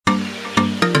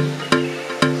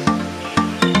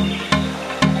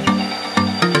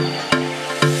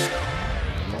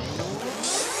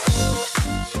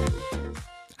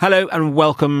Hello and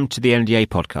welcome to the NDA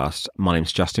podcast. My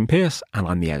name's Justin Pierce and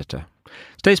I'm the editor.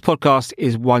 Today's podcast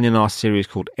is one in our series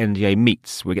called NDA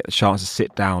Meets. We get the chance to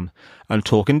sit down and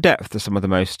talk in depth to some of the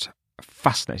most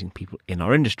fascinating people in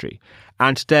our industry.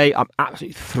 And today I'm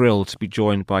absolutely thrilled to be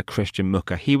joined by Christian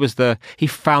Mucker. He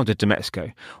founded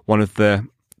Demexco, one of the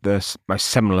most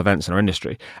seminal events in our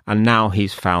industry, and now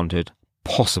he's founded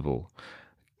Possible,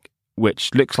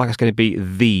 which looks like it's going to be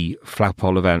the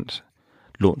flagpole event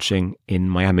launching in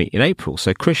Miami in April.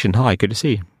 So Christian, hi, good to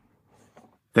see you.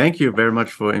 Thank you very much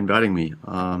for inviting me.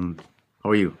 How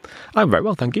are you? I'm very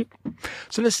well, thank you.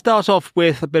 So let's start off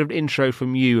with a bit of an intro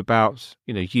from you about,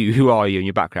 you, who are you and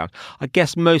your background. I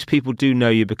guess most people do know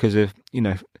you because of,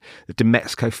 the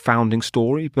Demexco founding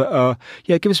story, but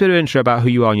give us a bit of an intro about who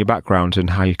you are and your background and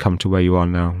how you come to where you are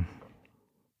now.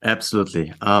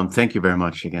 Absolutely. Thank you very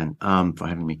much again for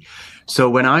having me. So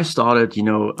when I started,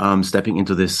 stepping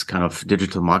into this kind of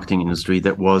digital marketing industry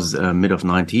that was mid of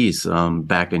 90s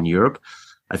back in Europe,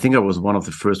 I think I was one of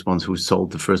the first ones who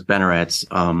sold the first banner ads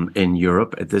in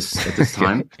Europe at this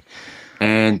time.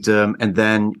 And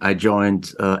then I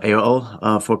joined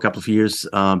AOL for a couple of years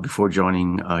before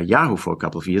joining Yahoo for a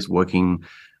couple of years, working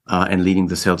and leading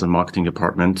the sales and marketing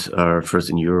department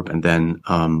first in Europe and then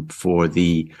for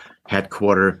the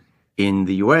headquarter in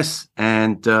the US.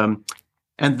 And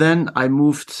then I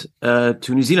moved to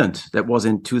New Zealand. That was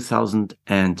in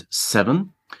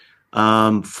 2007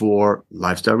 for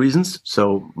lifestyle reasons.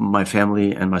 So my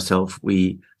family and myself,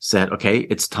 we said, okay,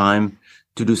 it's time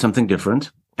to do something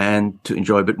different and to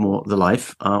enjoy a bit more the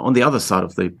life on the other side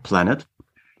of the planet.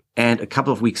 And a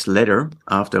couple of weeks later,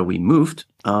 after we moved,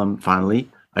 finally,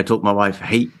 I told my wife,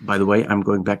 hey, by the way, I'm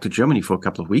going back to Germany for a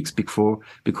couple of weeks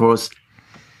because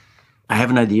I have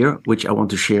an idea which I want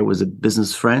to share with a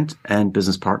business friend and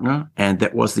business partner. And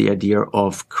that was the idea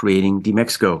of creating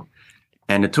Demexco.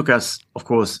 And it took us, of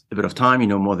course, a bit of time,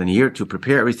 more than a year to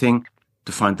prepare everything,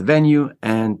 to find the venue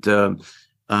and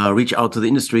reach out to the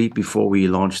industry before we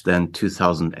launched then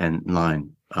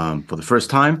 2009 for the first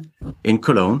time in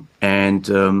Cologne. And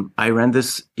I ran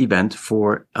this event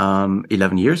for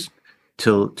 11 years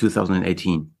till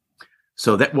 2018.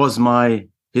 So that was my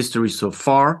history so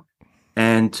far.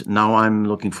 And now I'm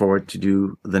looking forward to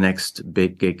do the next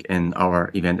big gig in our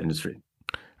event industry.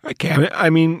 Okay, I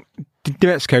mean,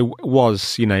 Demexco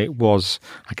was,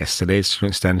 I guess still is to an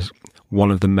extent,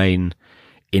 one of the main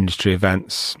industry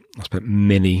events. I spent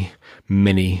many,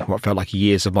 what felt like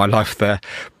years of my life there.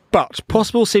 But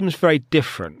Possible seems very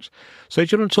different. So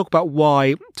do you want to talk about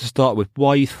why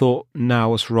you thought now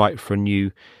was right for a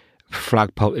new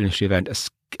flagpole industry event,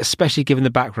 especially given the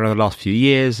background of the last few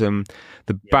years and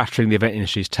the battering the event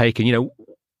industry has taken?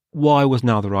 Why was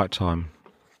now the right time?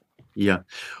 Yeah,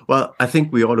 well, I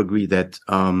think we all agree that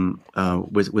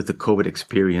with the COVID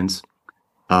experience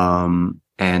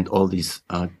and all these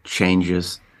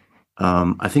changes,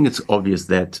 I think it's obvious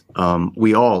that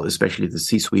we all, especially the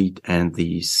C-suite and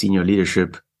the senior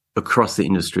leadership across the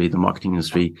industry, the marketing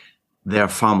industry, they are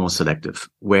far more selective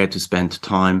where to spend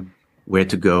time, where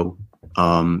to go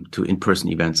to in-person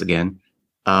events again.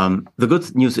 The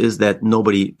good news is that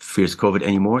nobody fears COVID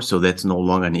anymore, so that's no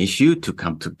longer an issue to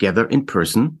come together in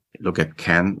person. Look at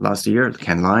Cannes last year,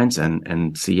 Cannes Lions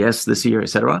and CES this year,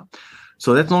 etc.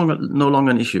 So that's no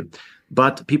longer an issue.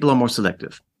 But people are more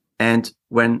selective. And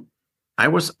when I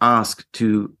was asked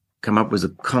to come up with a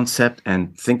concept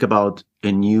and think about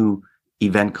a new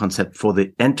event concept for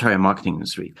the entire marketing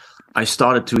industry, I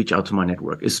started to reach out to my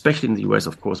network, especially in the US,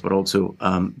 of course, but also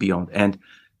beyond. And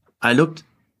I looked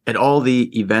at all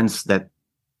the events that,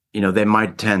 they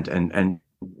might attend and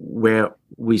where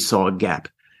we saw a gap.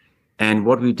 And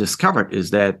what we discovered is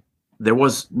that there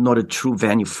was not a true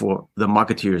venue for the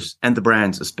marketeers and the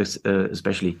brands,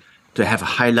 especially to have a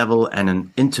high level and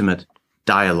an intimate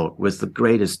dialogue with the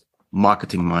greatest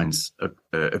marketing minds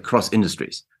across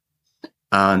industries.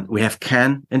 And we have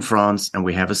Cannes in France and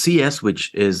we have a CES,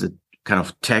 which is a kind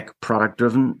of tech product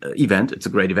driven event. It's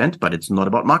a great event, but it's not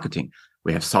about marketing.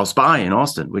 We have South by in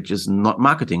Austin, which is not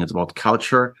marketing. It's about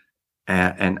culture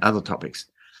and other topics.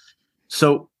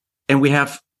 So, and we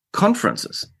have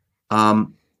conferences,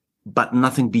 but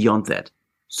nothing beyond that.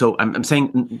 So I'm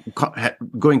saying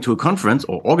going to a conference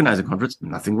or organizing a conference,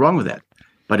 nothing wrong with that.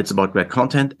 But it's about great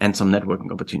content and some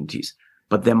networking opportunities.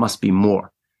 But there must be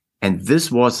more. And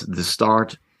this was the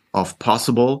start of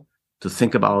Possible to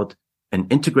think about an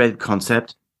integrated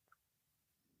concept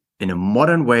in a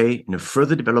modern way, in a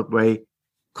further developed way,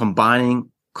 combining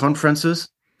conferences,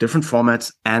 different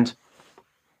formats, and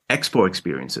expo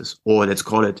experiences, or let's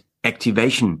call it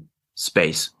activation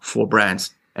space for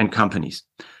brands and companies.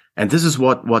 And this is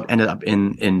what ended up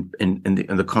in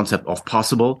the concept of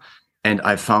Possible. And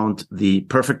I found the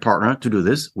perfect partner to do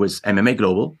this with MMA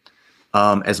Global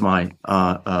as my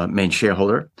main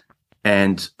shareholder,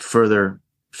 and further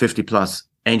 50 plus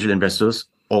angel investors,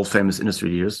 all famous industry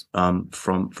leaders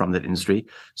from that industry.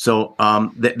 So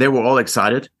they were all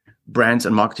excited. Brands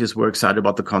and marketers were excited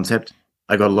about the concept.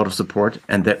 I got a lot of support,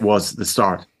 and that was the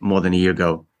start more than a year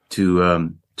ago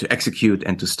to execute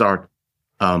and to start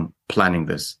planning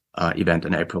this event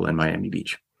in April in Miami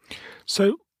Beach.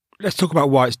 So let's talk about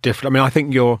why it's different. I mean, I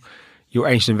think your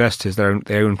angel investors,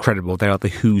 they're incredible. They are the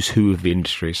who's who of the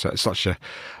industry. So it's such a,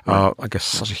 I guess,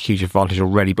 such a huge advantage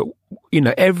already. But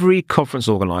every conference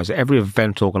organizer, every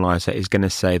event organizer is going to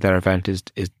say their event is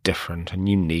different and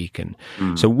unique. And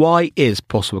so why is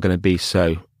Possible going to be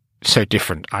so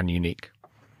different and unique?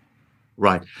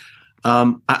 Right.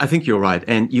 I think you're right.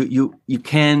 And you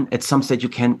can, at some stage, you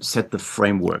can set the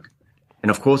framework. And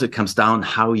of course, it comes down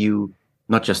how you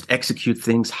not just execute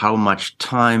things, how much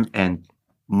time and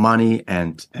money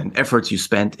and efforts you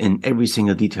spend in every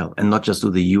single detail, and not just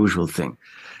do the usual thing.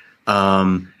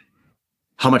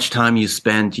 How much time you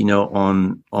spend,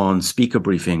 on speaker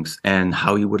briefings, and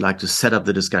how you would like to set up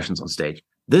the discussions on stage.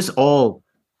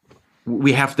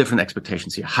 We have different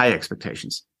expectations here, high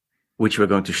expectations, which we're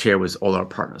going to share with all our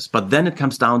partners. But then it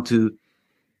comes down to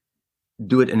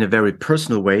do it in a very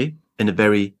personal way, in a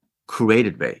very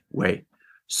curated way.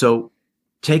 So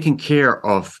taking care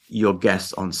of your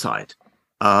guests on site,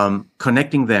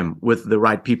 connecting them with the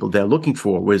right people they're looking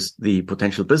for, with the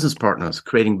potential business partners,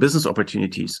 creating business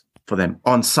opportunities for them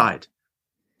on site,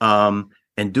 and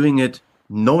doing it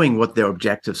knowing what their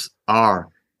objectives are,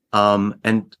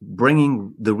 and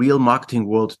bringing the real marketing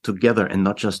world together and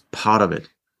not just part of it.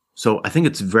 So I think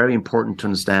it's very important to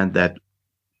understand that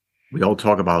we all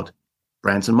talk about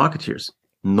brands and marketeers,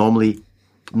 normally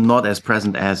not as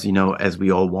present as we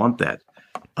all want that.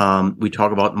 We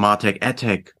talk about MarTech,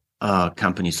 EdTech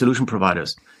companies, solution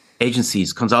providers,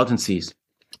 agencies, consultancies,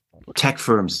 tech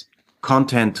firms,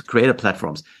 content creator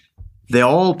platforms. They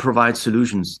all provide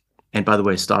solutions. And by the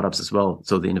way, startups as well.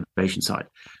 So the innovation side,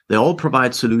 they all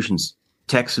provide solutions,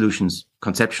 tech solutions,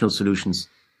 conceptual solutions,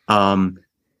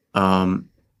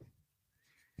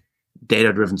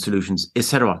 data-driven solutions,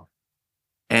 etc.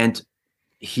 And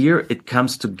here it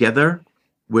comes together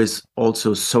with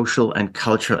also social and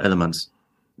cultural elements,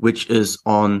 which is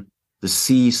on the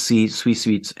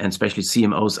C-suites and especially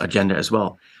CMO's agenda as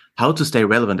well. How to stay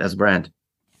relevant as a brand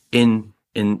in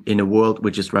a world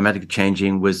which is dramatically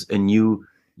changing, with a new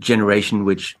generation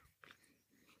which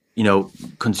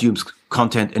consumes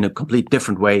content in a complete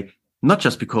different way, not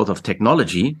just because of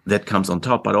technology that comes on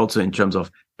top, but also in terms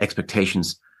of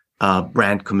expectations,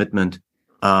 brand commitment,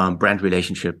 brand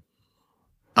relationship.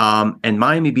 And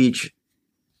Miami Beach,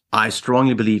 I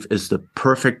strongly believe, is the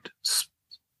perfect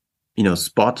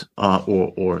spot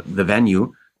or the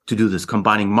venue to do this,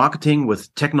 combining marketing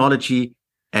with technology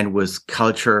and with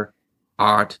culture,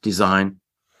 art, design.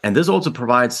 And this also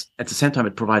provides, at the same time,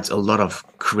 it provides a lot of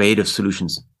creative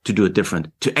solutions to do it different,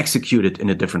 to execute it in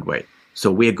a different way.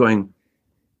 So we are going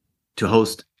to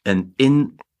host an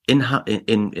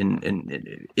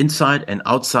inside and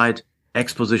outside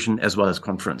exposition as well as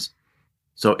conference.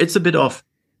 So it's a bit of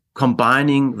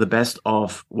combining the best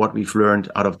of what we've learned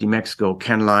out of DMEXCO,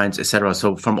 Cannes Lions, etc.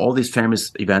 So from all these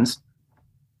famous events,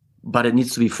 but it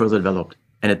needs to be further developed.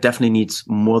 And it definitely needs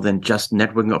more than just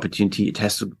networking opportunity. It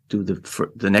has to do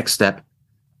the next step,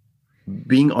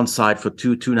 being on site for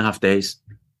 2.5 days,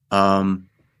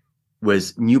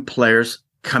 with new players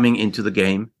coming into the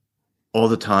game all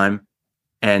the time,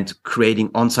 and creating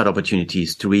on-site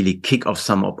opportunities to really kick off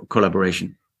some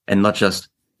collaboration, and not just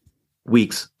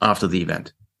weeks after the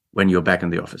event when you're back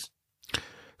in the office.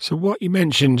 So what you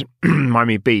mentioned,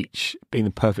 Miami Beach being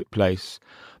the perfect place,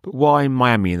 but why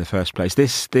Miami in the first place?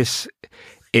 This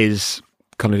is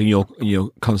kind of in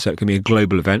your concept can be a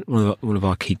global event, one of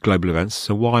our key global events.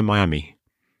 So why Miami?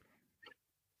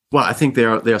 Well, I think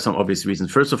there are some obvious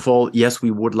reasons. First of all, yes,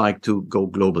 we would like to go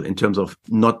global in terms of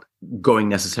not going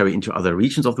necessarily into other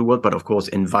regions of the world, but of course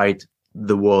invite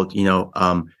the world,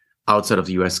 outside of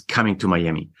the US coming to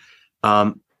Miami.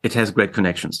 It has great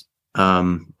connections.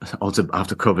 Also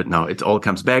after COVID now, it all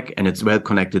comes back, and it's well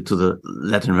connected to the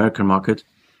Latin American market,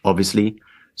 obviously.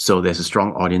 So there's a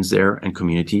strong audience there and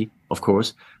community, of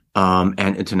course,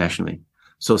 and internationally.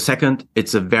 So second,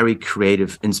 it's a very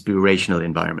creative, inspirational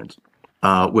environment.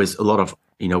 With a lot of,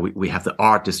 we have the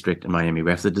art district in Miami.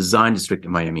 We have the design district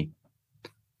in Miami.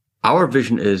 Our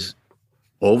vision is,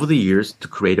 over the years, to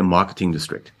create a marketing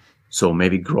district. So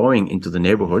maybe growing into the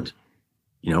neighborhood,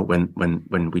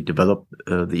 when we develop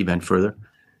the event further.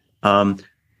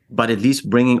 but at least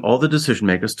bringing all the decision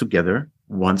makers together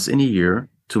once in a year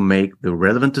to make the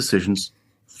relevant decisions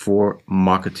for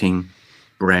marketing,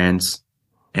 brands,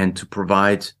 and to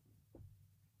provide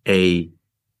a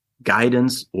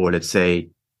guidance, or let's say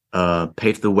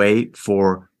pave the way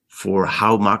for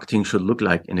how marketing should look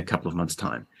like in a couple of months'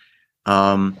 time.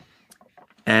 You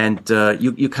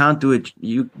can't do it.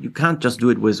 You can't just do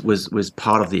it with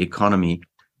part of the economy.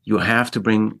 You have to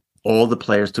bring all the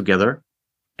players together,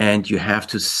 and you have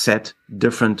to set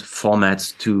different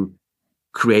formats to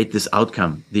create this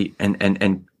outcome.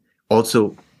 And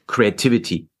also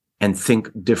creativity, and think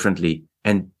differently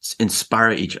and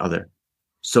inspire each other.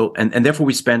 So and therefore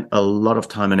we spend a lot of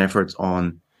time and efforts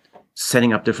on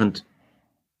setting up different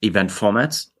event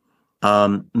formats,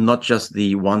 not just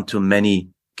the one-to-many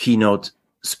keynote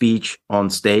speech on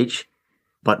stage,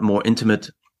 but more intimate,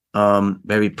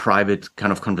 very private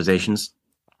kind of conversations.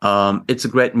 It's a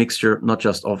great mixture, not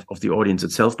just of the audience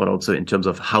itself, but also in terms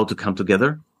of how to come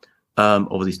together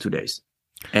over these 2 days.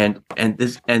 And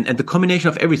the combination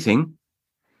of everything,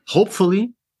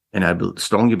 hopefully, and I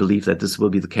strongly believe that this will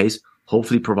be the case,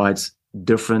 hopefully provides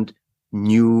different,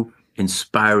 new,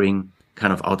 inspiring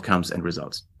kind of outcomes and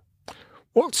results.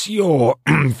 What's your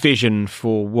vision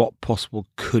for what possible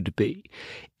could be?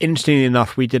 Interestingly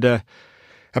enough, we did a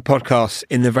podcast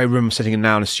in the very room I'm sitting in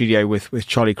now in a studio with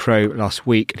Charlie Crow last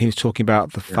week, and he was talking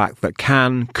about the fact that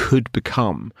Cannes could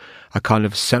become a kind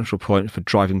of central point for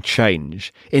driving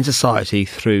change in society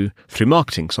through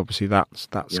marketing. Because obviously that's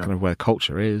kind of where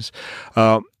culture is.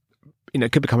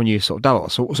 It could become a new sort of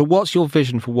Davos. So what's your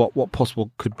vision for what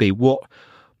possible could be? What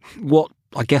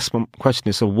I guess my question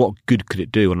is, sort of what good could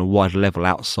it do on a wider level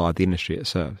outside the industry it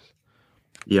serves?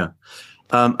 Yeah.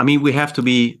 We have to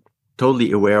be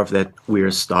totally aware of that.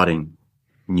 We're starting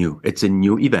new. It's a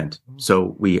new event.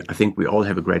 So I think we all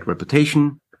have a great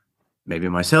reputation, maybe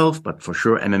myself, but for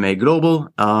sure MMA Global,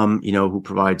 who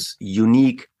provides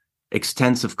unique,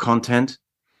 extensive content,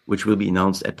 which will be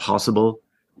announced at Possible,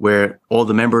 where all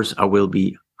the members will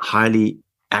be highly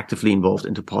actively involved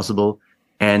into Possible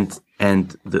and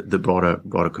the broader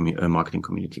marketing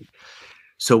community.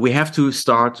 So we have to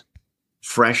start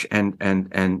fresh and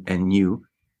new.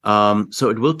 So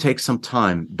it will take some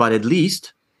time, but at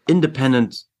least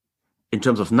independent in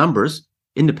terms of numbers,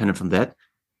 independent from that,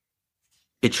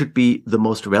 it should be the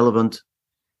most relevant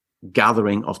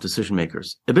gathering of decision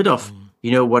makers. A bit of,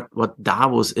 what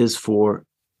Davos is for.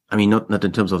 Not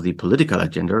in terms of the political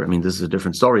agenda. This is a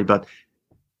different story, but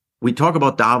we talk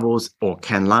about Davos or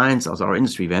Cannes Lions as our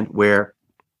industry event, where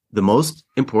the most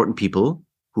important people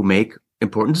who make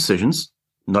important decisions,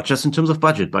 not just in terms of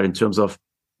budget, but in terms of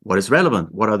what is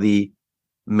relevant, what are the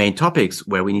main topics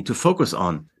where we need to focus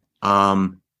on,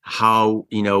 how,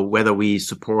 whether we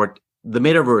support the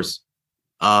metaverse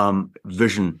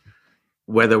vision,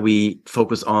 whether we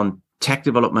focus on tech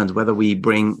development, whether we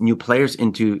bring new players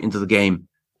into the game,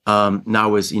 now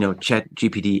with, Chat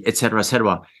GPT, et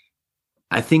cetera.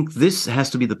 I think this has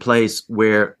to be the place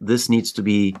where this needs to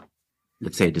be,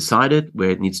 let's say, decided, where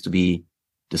it needs to be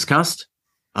discussed,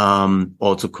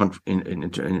 also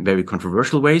in very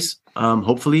controversial ways,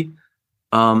 hopefully,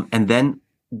 and then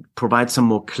provide some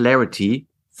more clarity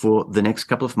for the next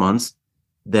couple of months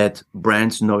that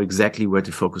brands know exactly where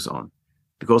to focus on,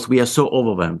 because we are so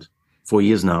overwhelmed for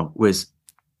years now with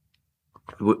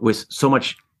so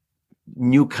much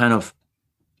new kind of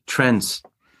trends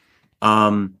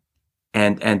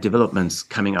and developments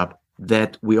coming up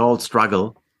that we all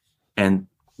struggle, and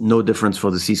no difference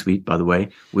for the C-suite, by the way.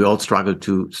 We all struggle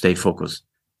to stay focused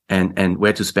and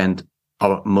where to spend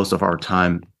most of our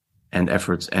time and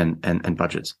efforts and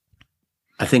budgets.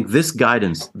 I think this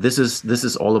guidance, this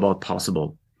is all about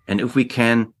Possible. And if we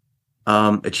can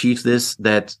achieve this,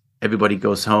 that everybody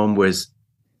goes home with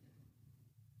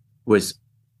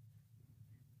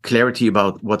clarity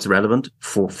about what's relevant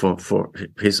for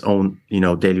his own,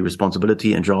 daily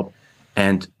responsibility and job,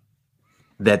 and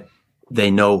that they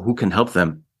know who can help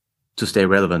them to stay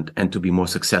relevant and to be more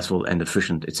successful and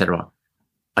efficient, etc.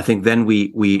 I think then we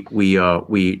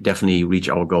definitely reach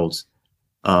our goals.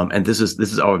 And this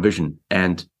is our vision.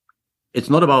 And it's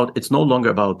no longer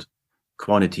about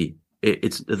quantity.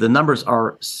 The numbers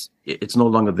are, it's no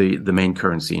longer the main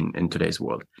currency in today's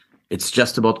world. It's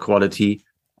just about quality.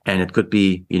 And it could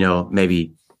be,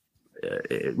 maybe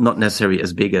not necessarily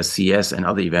as big as CS and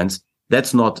other events.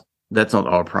 That's not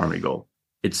our primary goal.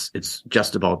 It's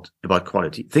just about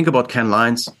quality. Think about Cannes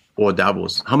Lions or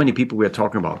Davos. How many people we are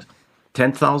talking about?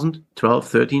 10,000, 12,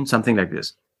 13, something like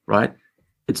this, right?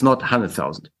 It's not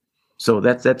 100,000. So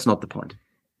that's not the point.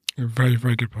 A very,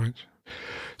 very good point.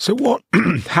 So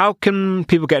how can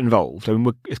people get involved?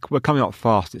 We're coming up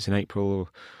fast. It's in April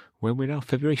When we're now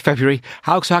February.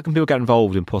 How can people get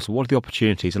involved in Possible? What are the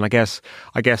opportunities? And I guess,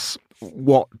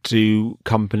 what do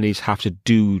companies have to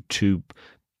do to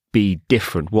be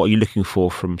different? What are you looking for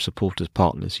from supporters,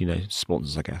 partners,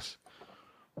 sponsors, I guess?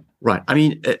 Right. I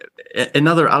mean,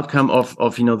 another outcome of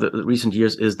the recent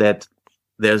years is that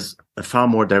there's a far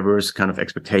more diverse kind of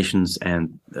expectations,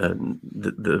 and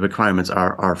the requirements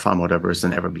are far more diverse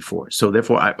than ever before. So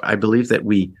therefore, I believe that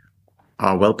we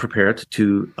are well prepared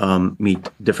to meet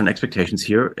different expectations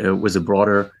here with a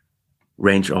broader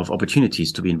range of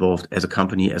opportunities to be involved as a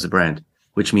company, as a brand,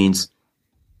 which means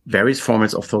various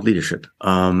formats of thought leadership,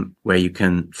 where you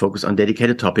can focus on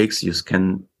dedicated topics. You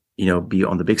can, be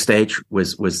on the big stage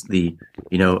with the,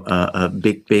 a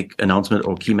big announcement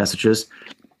or key messages.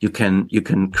 You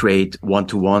can create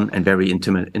one-to-one and very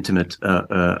intimate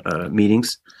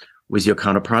meetings with your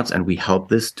counterparts, and we help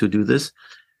to do this.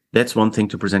 That's one thing,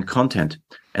 to present content.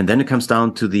 And then it comes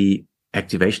down to the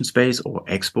activation space or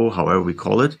expo, however we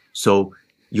call it. So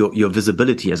your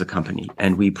visibility as a company.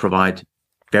 And we provide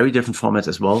very different formats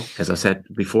as well, as I said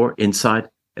before, inside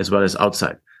as well as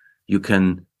outside. You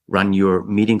can run your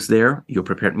meetings there, your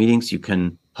prepared meetings. You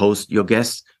can host your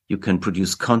guests. You can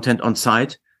produce content on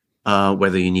site,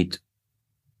 whether you need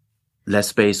less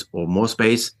space or more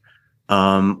space.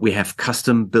 We have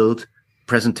custom built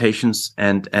presentations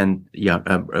and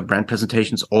brand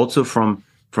presentations also from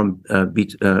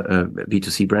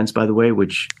B2C brands, by the way,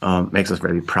 which makes us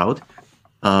very proud.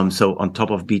 So on top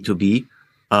of B2B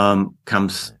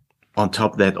comes on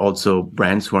top that also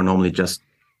brands who are normally just,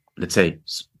 let's say,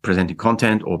 presenting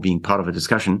content or being part of a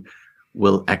discussion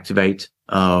will activate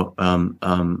their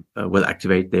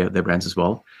brands as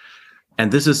well.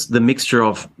 And this is the mixture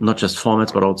of not just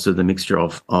formats, but also the mixture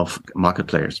of market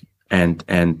players and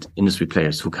industry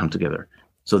players who come together.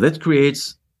 So that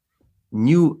creates a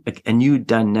new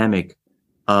dynamic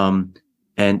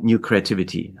and new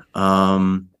creativity.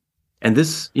 And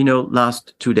this,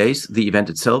 last 2 days, the event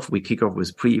itself, we kick off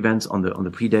with pre-events on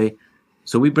the pre-day.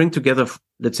 So we bring together,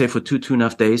 let's say, for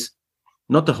 2.5 days,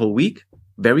 not the whole week,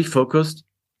 very focused,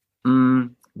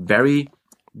 very,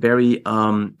 very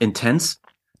intense,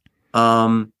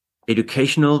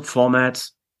 educational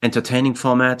formats, entertaining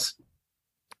formats,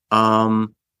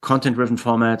 content-driven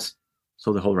formats,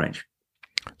 so the whole range.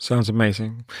 Sounds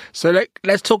amazing. So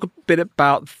let's talk a bit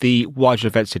about the wider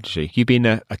events industry. You've been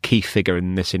a key figure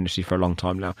in this industry for a long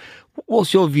time now.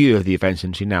 What's your view of the events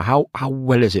industry now? How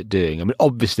well is it doing? I mean,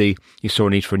 obviously, you saw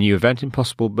a need for a new event in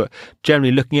Possible, but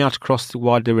generally looking out across the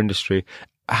wider industry,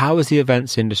 how is the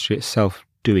events industry itself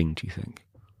doing, do you think?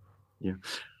 Yeah.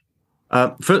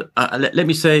 Let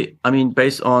me say, I mean,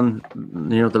 based on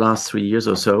the last 3 years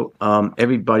or so,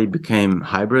 everybody became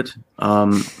hybrid,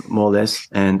 more or less,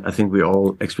 and I think we're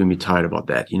all extremely tired about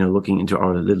that. Looking into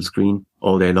our little screen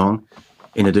all day long,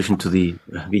 in addition to the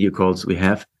video calls we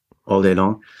have all day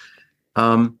long.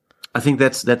 I think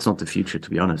that's not the future, to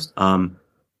be honest. And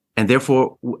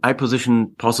therefore, I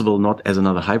position Possible not as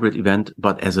another hybrid event,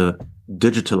 but as a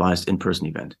digitalized in-person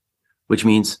event, which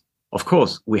means, of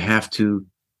course, we have to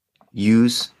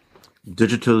use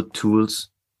digital tools,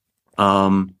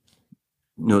 to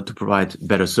provide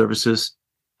better services,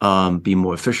 be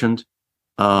more efficient,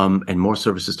 and more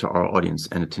services to our audience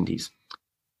and attendees.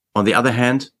 On the other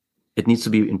hand, it needs to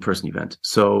be an in-person event.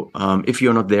 So if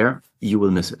you're not there, you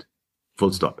will miss it.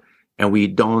 Full stop. And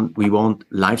we won't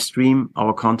live stream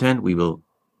our content. We will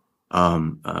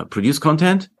produce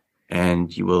content,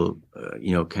 and you will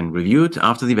can review it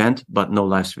after the event, but no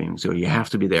live streaming. So you have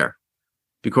to be there.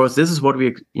 Because this is what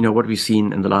we've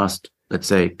seen in the last, let's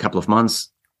say, couple of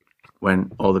months when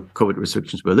all the COVID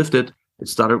restrictions were lifted. It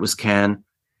started with Cannes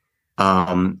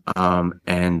and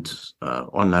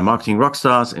online marketing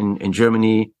rockstars in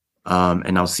Germany,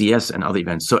 and now CS and other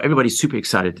events. So everybody's super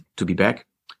excited to be back.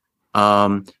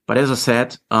 But as I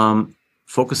said,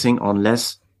 focusing on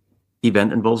less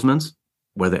event involvements,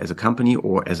 whether as a company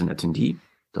or as an attendee,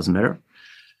 doesn't matter.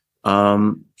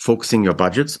 Focusing your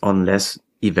budgets on less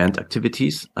event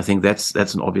activities. I think that's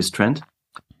an obvious trend.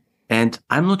 And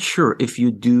I'm not sure if you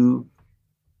do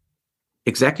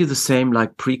exactly the same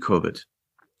like pre-COVID,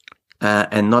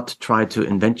 and not try to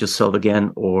invent yourself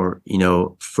again or,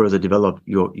 further develop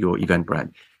your event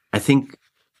brand. I think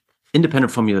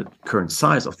independent from your current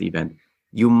size of the event,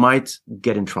 you might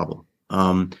get in trouble,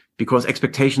 because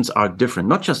expectations are different,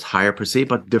 not just higher per se,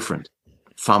 but different,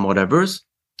 far more diverse.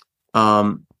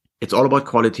 It's all about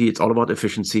quality. It's all about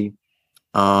efficiency.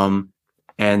 And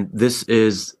this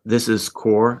is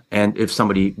core. And if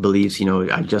somebody believes,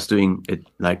 I'm just doing it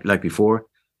like before,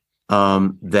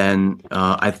 then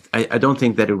I don't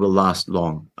think that it will last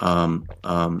long.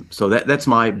 So that's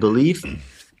my belief.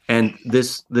 And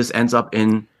this ends up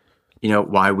in,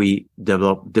 why we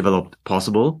developed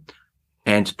Possible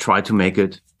and try to make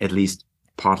it at least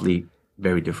partly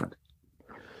very different.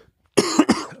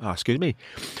 Excuse me.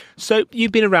 So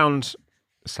you've been around,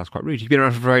 sounds quite rude, you've been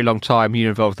around for a very long time. You're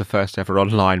involved with the first ever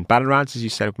online banner ads, as you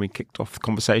said when we kicked off the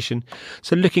conversation.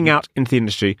 So looking out into the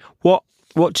industry, what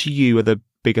to you are the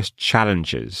biggest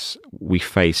challenges we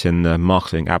face in the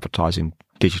marketing, advertising,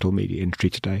 digital media industry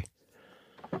today?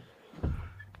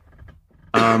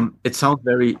 It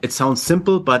sounds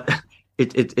simple, but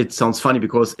it sounds funny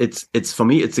because it's for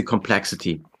me, it's a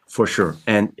complexity for sure.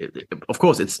 And of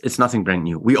course it's nothing brand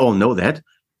new. We all know that.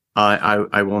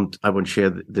 I won't share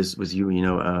this with you,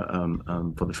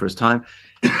 for the first time,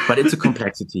 but it's a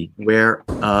complexity where,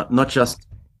 not just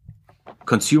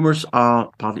consumers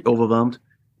are partly overwhelmed,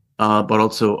 but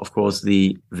also, of course,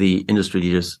 the industry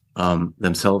leaders,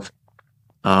 themselves.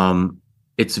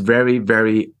 It's very,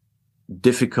 very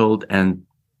difficult and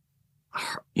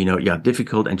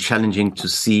challenging to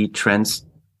see trends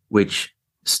which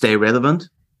stay relevant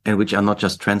and which are not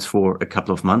just trends for a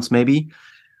couple of months, maybe,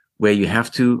 where you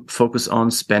have to focus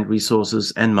on, spend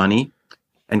resources and money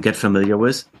and get familiar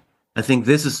with. I think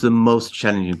this is the most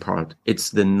challenging part.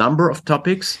 It's the number of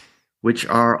topics which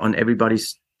are on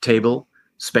everybody's table,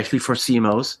 especially for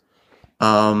CMOs,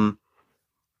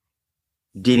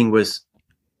 dealing with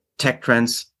tech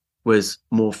trends, with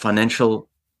more financial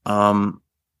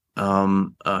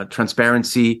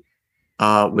transparency,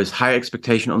 with higher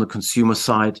expectation on the consumer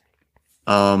side,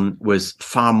 with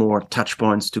far more touch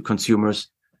points to consumers,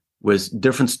 with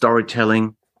different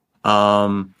storytelling,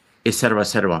 et cetera, et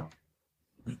cetera.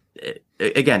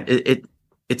 Again,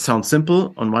 it sounds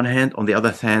simple on one hand. On the other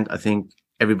hand, I think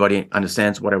everybody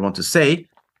understands what I want to say.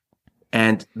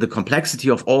 And the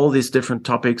complexity of all these different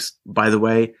topics, by the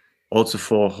way, also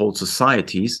for whole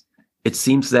societies, it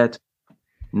seems that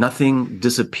nothing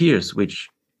disappears, which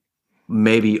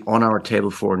may be on our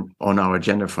table on our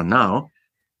agenda for now.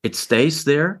 It stays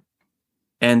there.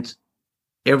 And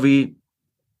every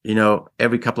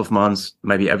couple of months,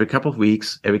 maybe every couple of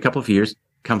weeks, every couple of years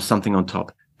comes something on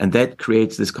top. And that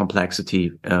creates this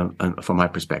complexity, from my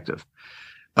perspective.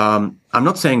 I'm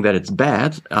not saying that it's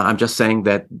bad. I'm just saying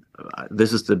that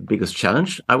this is the biggest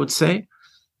challenge, I would say.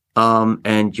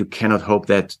 And you cannot hope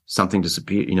that something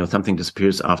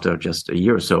disappears after just a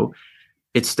year or so.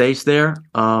 It stays there,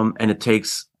 and it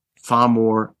takes far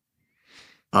more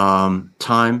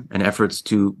time and efforts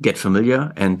to get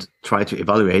familiar and try to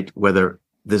evaluate whether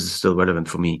this is still relevant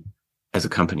for me as a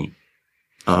company.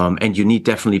 And you need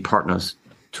definitely partners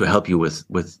to help you with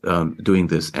doing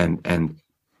this and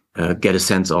get a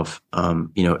sense of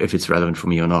if it's relevant for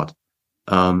me or not.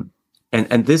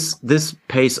 And this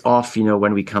pays off,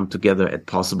 when we come together at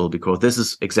Possible, because this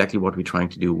is exactly what we're trying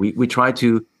to do. We try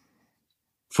to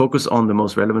focus on the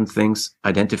most relevant things,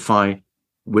 identify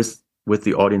with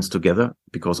the audience together,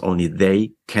 because only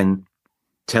they can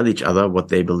tell each other what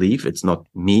they believe. It's not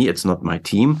me, it's not my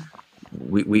team.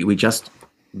 We just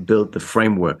build the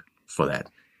framework for that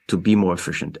to be more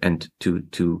efficient and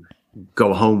to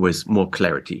go home with more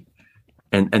clarity.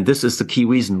 And this is the key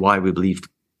reason why we believe,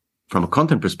 from a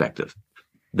content perspective,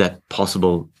 that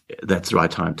Possible, that's the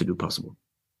right time to do Possible.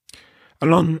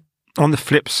 And on the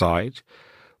flip side,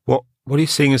 what are you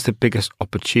seeing as the biggest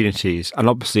opportunities? And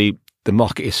obviously the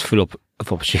market is full of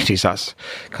opportunities. That's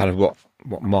kind of what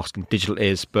marketing digital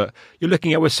is. But you're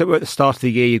looking at, we're at the start of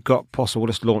the year, you've got Possible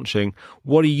just launching.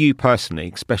 What are you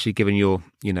personally, especially given your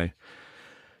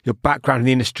background in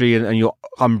the industry and your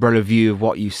umbrella view of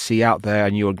what you see out there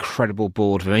and your incredible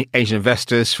board of Asian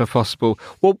investors for Possible,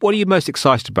 what are you most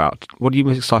excited about? What are you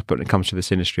most excited about when it comes to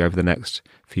this industry over the next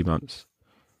few months?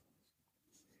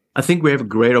 I think we have a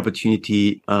great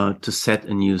opportunity to set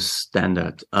a new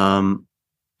standard.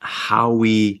 How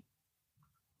we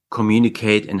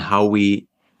communicate and how we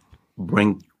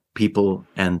bring people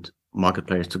and market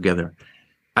players together.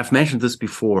 I've mentioned this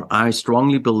before. I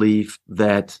strongly believe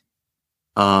that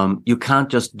you can't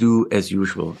just do as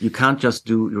usual. You can't just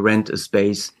you rent a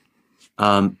space,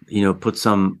 put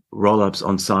some roll-ups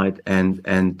on site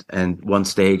and one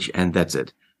stage, and that's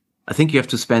it. I think you have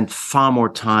to spend far more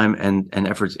time and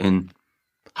efforts in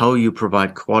how you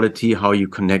provide quality, how you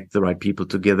connect the right people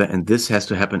together. And this has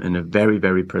to happen in a very,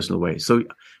 very personal way. So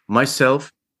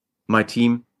myself, my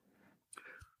team,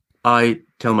 I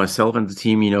tell myself and the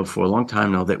team, for a long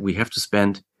time now, that we have to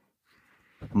spend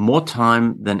more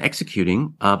time than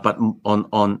executing, but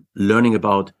on learning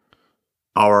about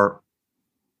our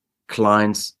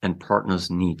clients' and partners'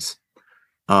 needs.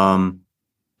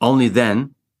 Only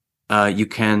then you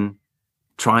can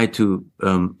try to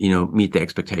meet the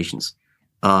expectations.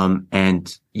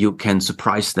 and you can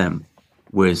surprise them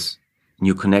with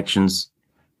new connections,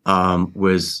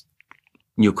 with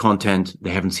new content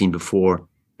they haven't seen before,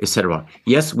 etc.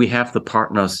 Yes, we have the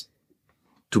partners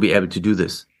to be able to do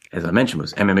this, as I mentioned,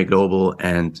 with MMA Global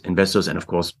and investors, and of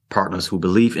course partners who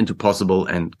believe into possible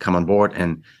and come on board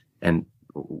and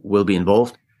will be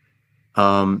involved.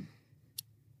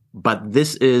 But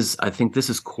I think this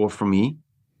is core for me.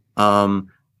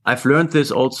 I've learned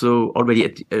this also already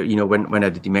at, when I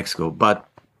did Mexico, but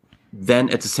then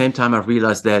at the same time, I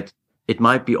realized that it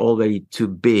might be already too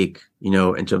big,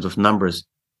 in terms of numbers,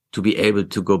 to be able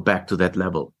to go back to that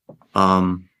level.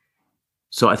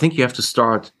 So I think you have to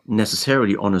start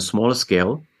necessarily on a smaller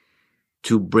scale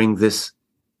to bring this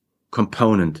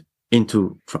component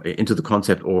into the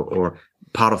concept or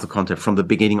part of the concept from the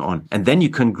beginning on. And then you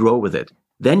can grow with it.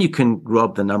 Then you can grow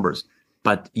up the numbers,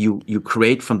 but you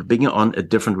create from the beginning on a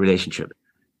different relationship.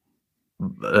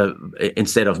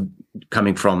 Instead of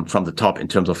coming from the top in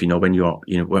terms of, when you're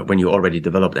already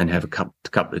developed and have a cup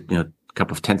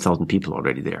of 10,000 people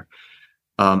already there.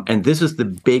 And this is the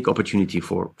big opportunity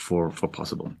for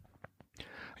possible.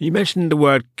 You mentioned the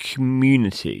word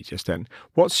community just then.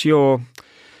 What's your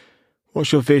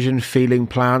vision, feeling,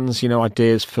 plans,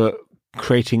 ideas for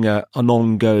creating an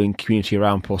ongoing community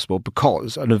around Possible?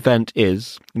 Because an event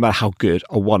is, no matter how good,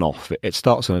 a one-off. It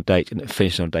starts on a date and it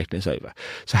finishes on a date and it's over.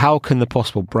 So how can the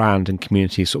Possible brand and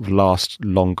community sort of last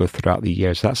longer throughout the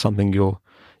year? Is that something you're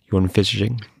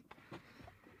envisaging?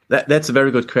 That's a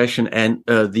very good question. And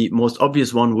the most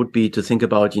obvious one would be to think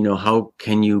about, how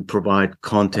can you provide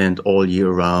content all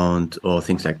year round or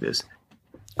things like this?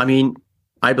 I mean,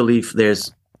 I believe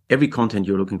every content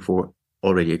you're looking for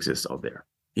already exists out there.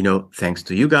 Thanks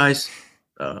to you guys,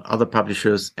 other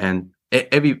publishers, and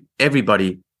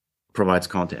everybody provides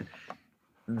content.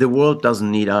 The world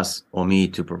doesn't need us or me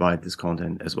to provide this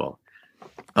content as well.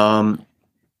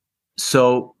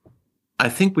 So I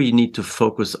think we need to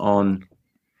focus on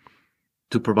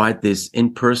to provide this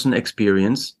in-person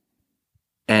experience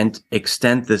and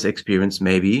extend this experience.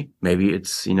 Maybe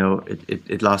it's,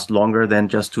 it lasts longer than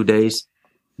just 2 days.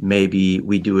 Maybe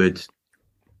we do it,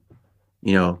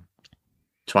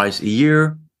 twice a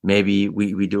year. Maybe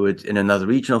we do it in another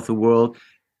region of the world.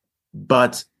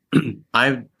 But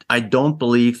I don't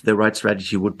believe the right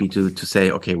strategy would be to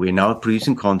say, okay, we're now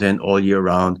producing content all year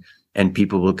round and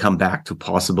people will come back to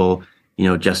Possible,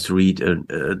 just to read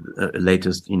a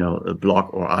latest, a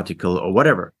blog or article or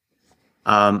whatever.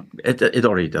 It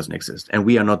already doesn't exist. And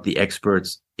we are not the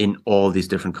experts in all these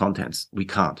different contents. We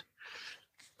can't.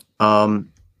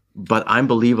 But I'm a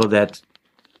believer that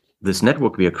this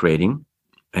network we are creating,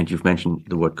 and you've mentioned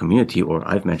the word community, or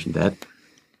I've mentioned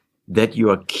that you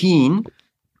are keen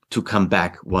to come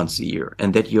back once a year,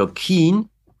 and that you're keen,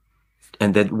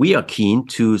 and that we are keen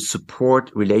to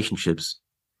support relationships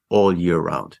all year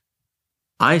round.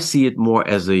 I see it more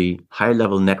as a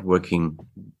high-level networking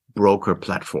broker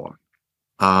platform.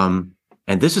 And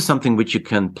this is something which you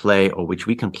can play, or which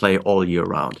we can play all year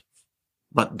round.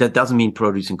 But that doesn't mean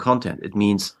producing content. It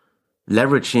means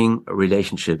leveraging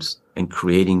relationships and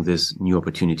creating these new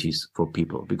opportunities for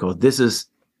people, because this is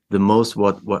the most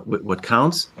what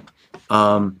counts.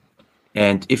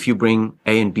 And if you bring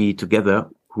A and B together,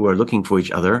 who are looking for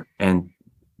each other and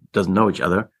doesn't know each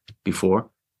other before,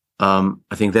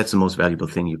 I think that's the most valuable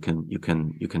thing you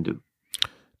can do.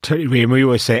 Totally agree. And we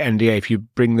always say at NDA, if you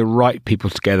bring the right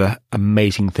people together,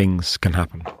 amazing things can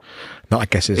happen. That, I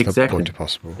guess, is the point of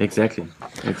Possible. Exactly.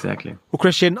 Well,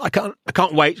 Christian, I can't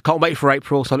wait for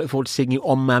April. So I look forward to seeing you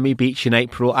on Miami Beach in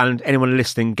April. And anyone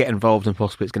listening, get involved in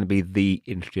Possible. It's going to be the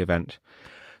industry event.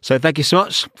 So thank you so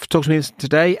much for talking to me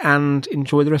today, and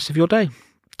enjoy the rest of your day.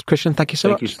 Christian, thank you so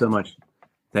much.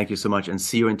 Thank you so much. And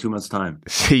see you in 2 months' time.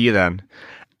 See you then.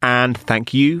 And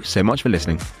thank you so much for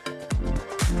listening.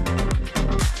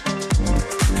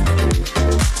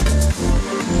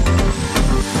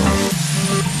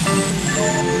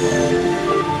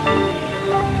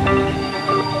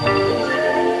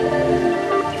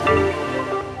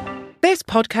 This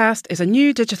podcast is a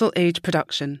New Digital Age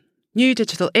production. New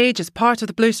Digital Age is part of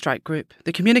the Blue Stripe Group,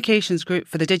 the communications group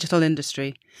for the digital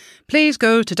industry. Please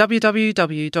go to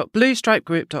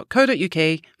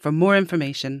www.bluestripegroup.co.uk for more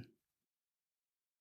information.